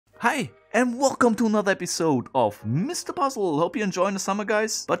Hi, and welcome to another episode of Mr. Puzzle. Hope you're enjoying the summer,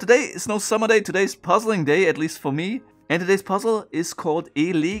 guys. But today is no summer day, today's puzzling day, at least for me. And today's puzzle is called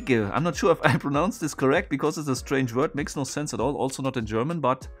Elege. I'm not sure if I pronounced this correct because it's a strange word, makes no sense at all, also not in German,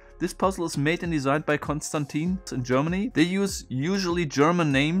 but this puzzle is made and designed by Konstantin in Germany. They use usually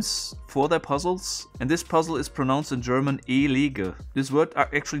German names for their puzzles, and this puzzle is pronounced in German Elege. This word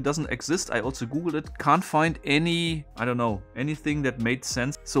actually doesn't exist. I also googled it, can't find any, anything that made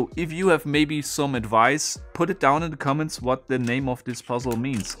sense. So if you have maybe some advice, put it down in the comments what the name of this puzzle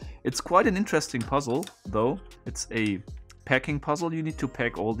means. It's quite an interesting puzzle though. It's a packing puzzle. You need to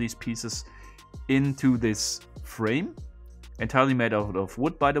pack all these pieces into this frame. Entirely made out of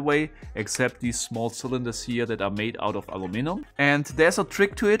wood, by the way, except these small cylinders here that are made out of aluminum. And there's a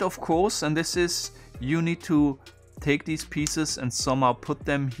trick to it, of course, and this is you need to take these pieces and somehow put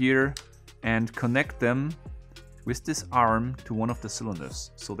them here and connect them with this arm to one of the cylinders.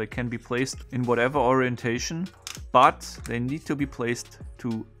 So they can be placed in whatever orientation, but they need to be placed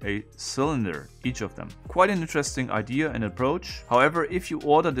to a cylinder, each of them. Quite an interesting idea and approach. However, if you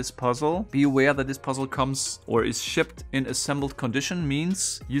order this puzzle, be aware that this puzzle comes or is shipped in assembled condition,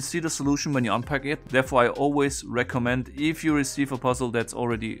 means you see the solution when you unpack it. Therefore, I always recommend, if you receive a puzzle that's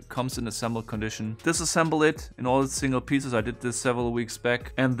already comes in assembled condition, disassemble it in all its single pieces. I did this several weeks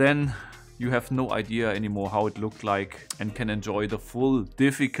back, and then you have no idea anymore how it looked like and can enjoy the full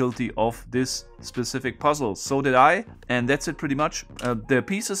difficulty of this specific puzzle. So did I, and that's it pretty much. The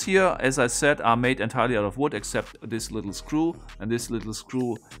pieces here, as I said, are made entirely out of wood except this little screw, and this little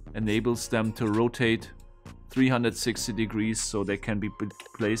screw enables them to rotate 360 degrees, so they can be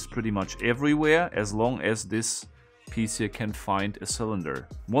placed pretty much everywhere as long as this piece here can find a cylinder.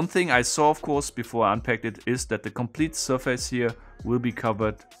 One thing I saw, of course, before I unpacked it is that the complete surface here will be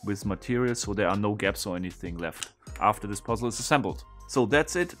covered with material, so there are no gaps or anything left after this puzzle is assembled. So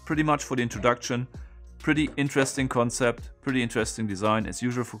that's it pretty much for the introduction. Pretty interesting concept, pretty interesting design as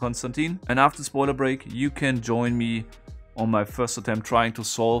usual for Konstantin. And after spoiler break, you can join me on my first attempt trying to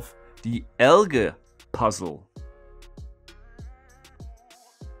solve the Elege puzzle.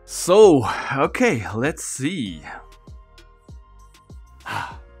 So, okay, let's see.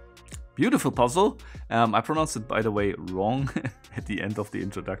 Beautiful puzzle. I pronounced it, by the way, wrong at the end of the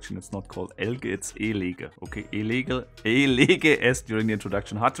introduction. It's not called Elege, it's Elege. Okay, Elege as during the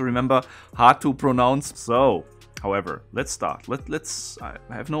introduction. Hard to remember, hard to pronounce. So, however, let's start. I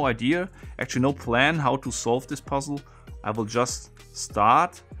have no idea, actually no plan how to solve this puzzle. I will just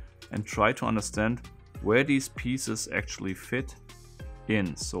start and try to understand where these pieces actually fit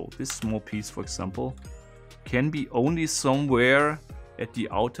in. So this small piece, for example, can be only somewhere at the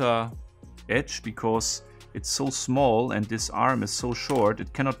outer edge because it's so small and this arm is so short.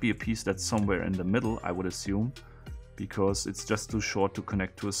 It cannot be a piece that's somewhere in the middle, I would assume, because it's just too short to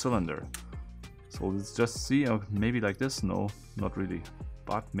connect to a cylinder. So let's just see, maybe like this. No, not really,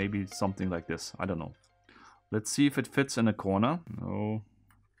 but maybe something like this. I don't know. Let's see if it fits in a corner. No.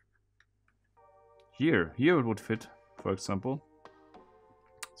 Here it would fit, for example.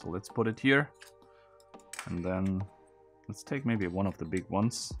 So let's put it here, and then let's take maybe one of the big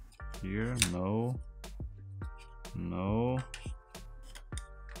ones. Here, no. No.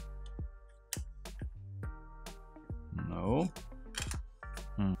 No.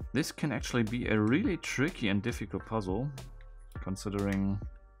 This can actually be a really tricky and difficult puzzle, considering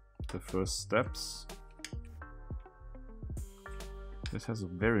the first steps. This has a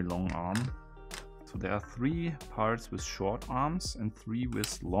very long arm. So there are 3 parts with short arms and 3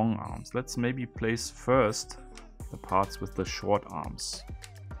 with long arms. Let's maybe place first the parts with the short arms.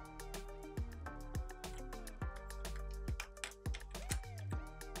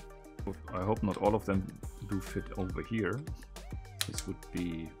 I hope not all of them do fit over here. This would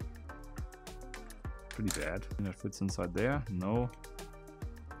be pretty bad. And it fits inside there. No.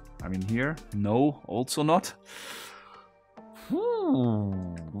 I mean here. No, also not.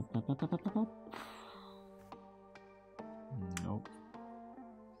 Nope.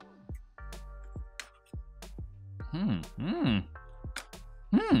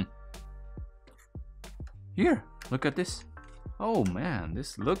 Here, look at this. Oh man,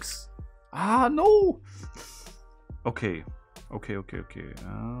 this looks... no! Okay.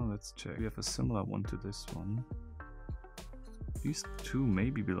 Let's check. We have a similar one to this one. These two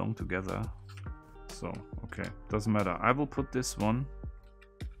maybe belong together. So, okay, doesn't matter. I will put this one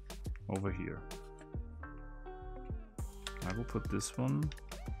over here. I will put this one.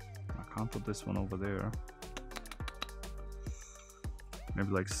 I can't put this one over there.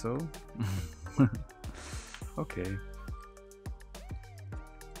 Maybe like so. Okay.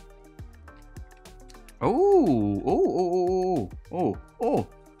 Oh,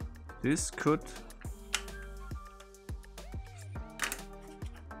 This could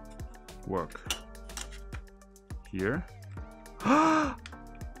work. Here.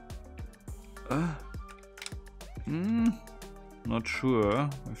 Not sure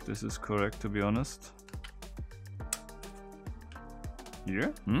if this is correct, to be honest.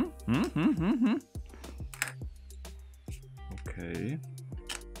 Here? Okay.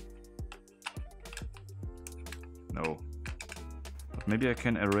 No. But maybe I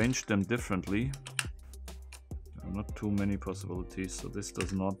can arrange them differently. There are not too many possibilities, so this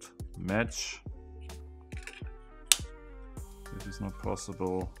does not match. This is not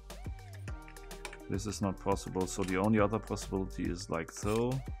possible. This is not possible, so the only other possibility is like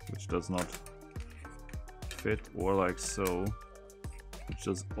so, which does not fit, or like so, which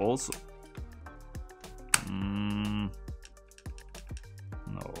does also... No,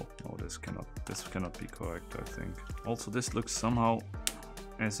 this cannot be correct, I think. Also, this looks somehow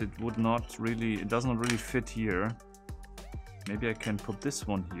as it would not really, it does not really fit here. Maybe I can put this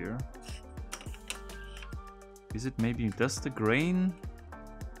one here. Is it maybe, does the grain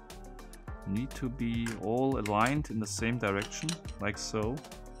need to be all aligned in the same direction, like so?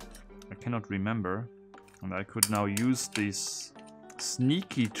 I cannot remember. And I could now use this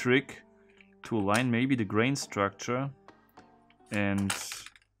sneaky trick to align maybe the grain structure and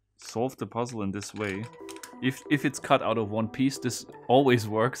solve the puzzle in this way. If it's cut out of one piece, this always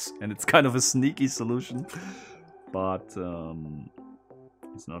works, and it's kind of a sneaky solution. But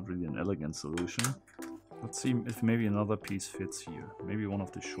it's not really an elegant solution. Let's see if maybe another piece fits here. Maybe one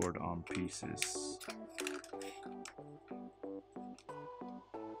of the short arm pieces.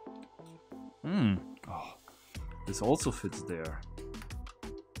 Oh, this also fits there.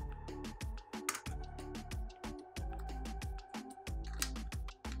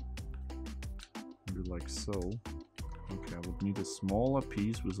 Maybe like so. Okay, I would need a smaller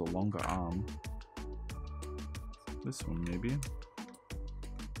piece with a longer arm. This one maybe.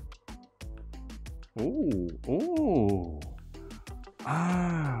 Oh!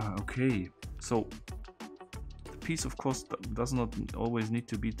 Ah, okay. So, the piece of course does not always need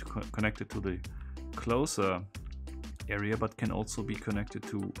to be connected to the closer area, but can also be connected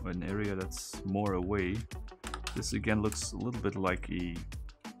to an area that's more away. This again looks a little bit like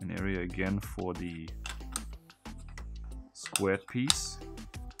an area again for the squared piece.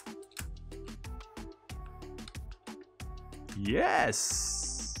 Yes!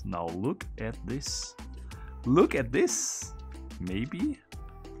 Now look at this. Look at this. Maybe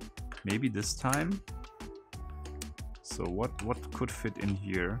this time. So what could fit in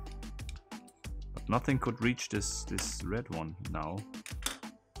here? But nothing could reach this red one now.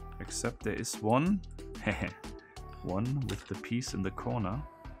 Except there is one. One with the piece in the corner.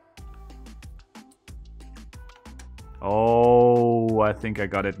 Oh, I think I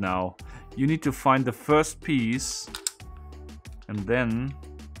got it now. You need to find the first piece and then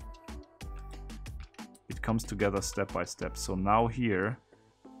it comes together step by step. So now here,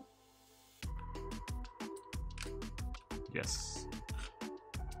 yes,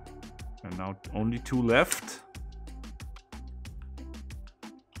 and now only two left.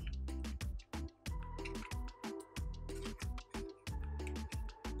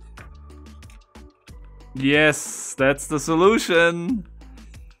 Yes, that's the solution.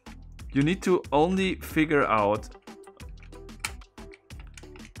 You need to only figure out.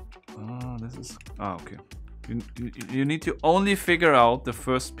 Okay. You need to only figure out the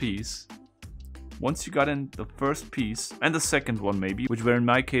first piece. Once you got in the first piece, and the second one maybe, which were in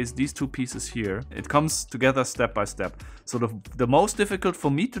my case these two pieces here, it comes together step by step. So the most difficult for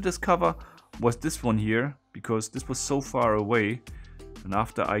me to discover was this one here, because this was so far away. And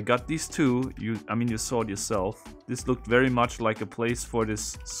after I got these two, you saw it yourself. This looked very much like a place for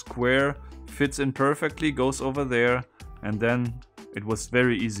this square, fits in perfectly, goes over there, and then it was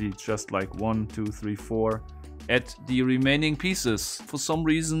very easy, just like 1, 2, 3, 4. Add the remaining pieces. For some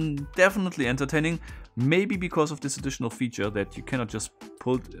reason, definitely entertaining. Maybe because of this additional feature that you cannot just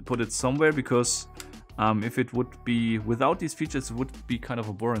put it somewhere, because if it would be without these features, it would be kind of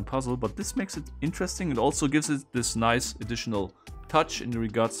a boring puzzle. But this makes it interesting. It also gives it this nice additional touch in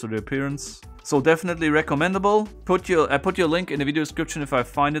regards to the appearance. So definitely recommendable. I put your link in the video description if I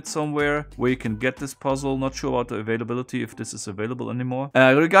find it somewhere where you can get this puzzle. Not sure about the availability, if this is available anymore.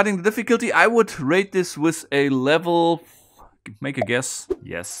 Regarding the difficulty, I would rate this with a level, make a guess.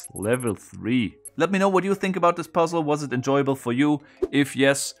 Yes, level 3. Let me know what you think about this puzzle. Was it enjoyable for you? If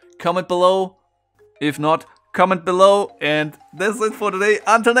yes, comment below. If not, comment below. And that's it for today.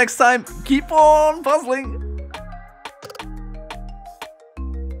 Until next time, keep on puzzling.